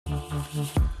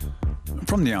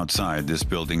From the outside, this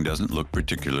building doesn't look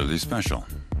particularly special.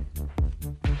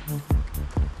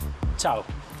 Ciao,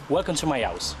 welcome to my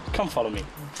house. Come follow me.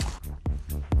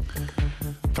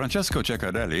 Francesco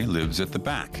Ceccarelli lives at the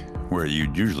back, where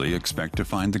you'd usually expect to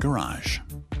find the garage.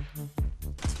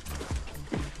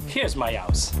 Here's my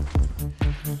house.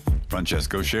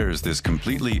 Francesco shares this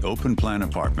completely open-plan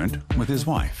apartment with his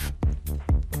wife.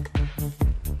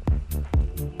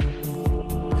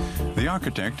 The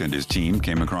architect and his team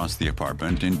came across the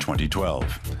apartment in 2012,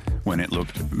 when it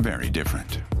looked very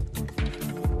different.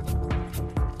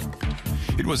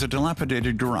 It was a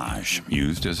dilapidated garage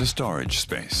used as a storage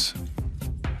space.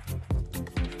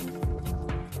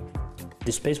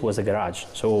 This space was a garage,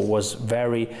 so it was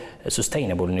very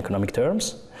sustainable in economic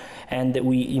terms. And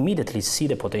we immediately see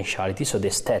the potentiality, so the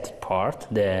aesthetic part,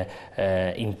 the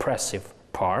impressive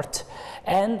part,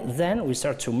 and then we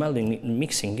start to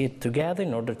mixing it together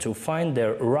in order to find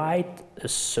the right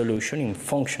solution in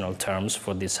functional terms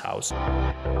for this house.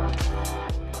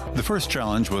 The first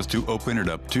challenge was to open it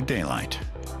up to daylight.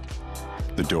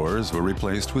 The doors were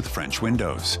replaced with French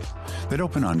windows that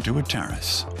open onto a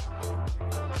terrace.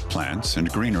 Plants and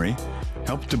greenery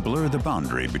help to blur the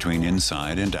boundary between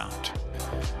inside and out.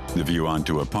 The view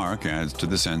onto a park adds to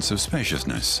the sense of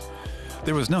spaciousness.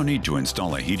 There was no need to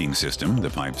install a heating system. The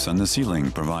pipes on the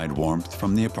ceiling provide warmth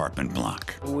from the apartment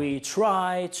block. We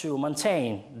try to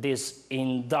maintain this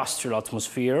industrial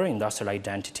atmosphere, industrial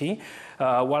identity,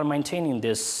 while maintaining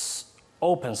this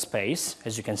open space,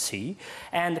 as you can see,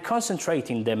 and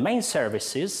concentrating the main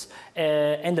services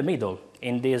in the middle,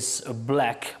 in this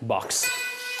black box.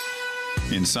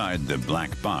 Inside the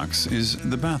black box is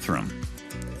the bathroom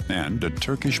and a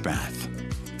Turkish bath.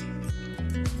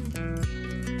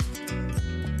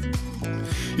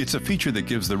 It's a feature that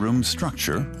gives the room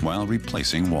structure while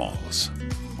replacing walls.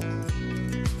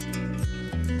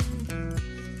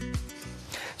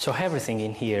 So everything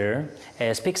in here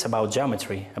speaks about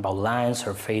geometry, about lines,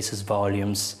 surfaces,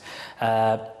 volumes,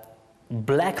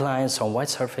 black lines on white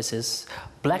surfaces,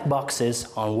 black boxes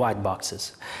on white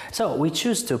boxes. So we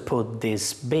choose to put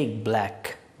this big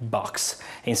black box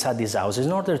inside this house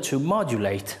in order to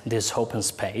modulate this open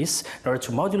space, in order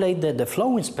to modulate the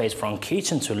flowing space from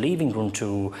kitchen to living room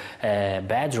to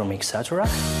bedroom, etc.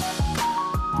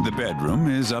 The bedroom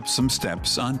is up some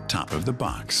steps on top of the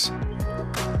box.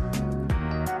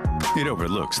 It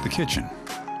overlooks the kitchen.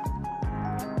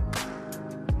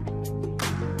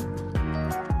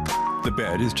 The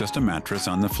bed is just a mattress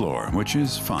on the floor, which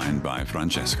is fine by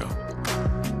Francesco.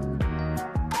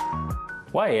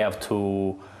 Why I have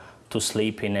to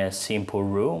sleep in a simple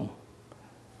room,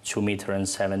 2.70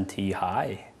 meters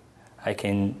high? I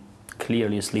can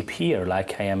clearly sleep here,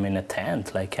 like I am in a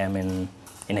tent, like I'm in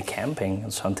a camping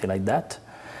or something like that.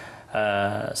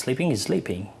 Sleeping is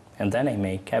sleeping, and then I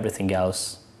make everything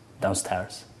else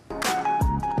downstairs.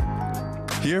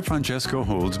 Here Francesco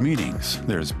holds meetings.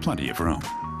 There's plenty of room.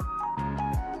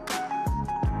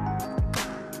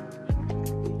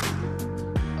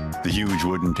 The huge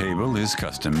wooden table is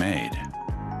custom made,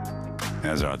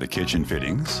 as are the kitchen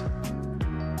fittings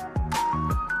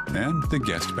and the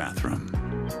guest bathroom.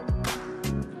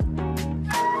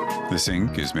 The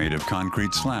sink is made of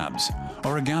concrete slabs,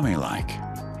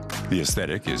 origami-like. The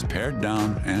aesthetic is pared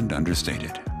down and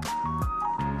understated.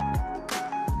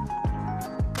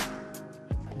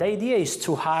 The idea is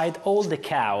to hide all the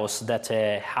chaos that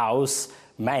a house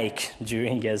makes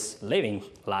during its living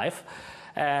life,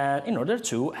 in order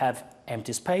to have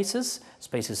empty spaces,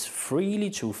 spaces freely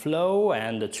to flow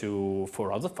and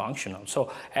for other functional. So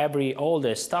all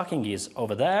the stocking is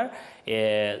over there.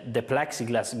 The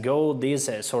plexiglass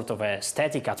this sort of a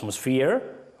static atmosphere,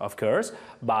 of course,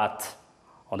 but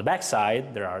on the back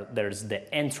side there's the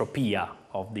entropia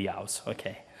of the house.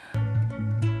 Okay.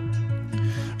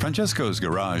 Francesco's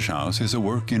garage house is a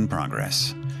work in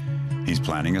progress. He's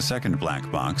planning a second black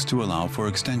box to allow for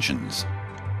extensions.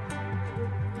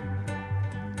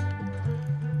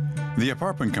 The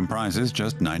apartment comprises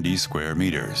just 90 square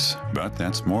meters, but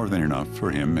that's more than enough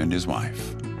for him and his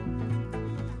wife.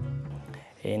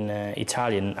 In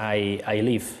Italian, I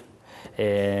live,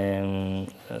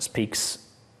 speaks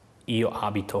io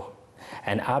abito,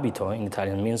 and abito in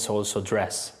Italian means also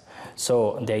dress.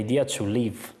 So the idea to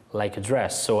live like a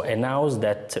dress, so a house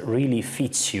that really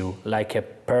fits you, like a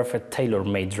perfect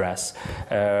tailor-made dress,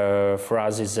 for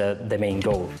us is the main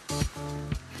goal.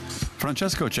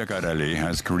 Francesco Ceccarelli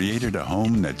has created a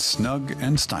home that's snug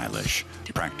and stylish,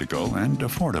 practical and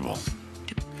affordable.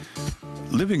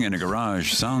 Living in a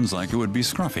garage sounds like it would be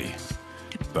scruffy,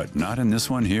 but not in this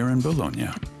one here in Bologna.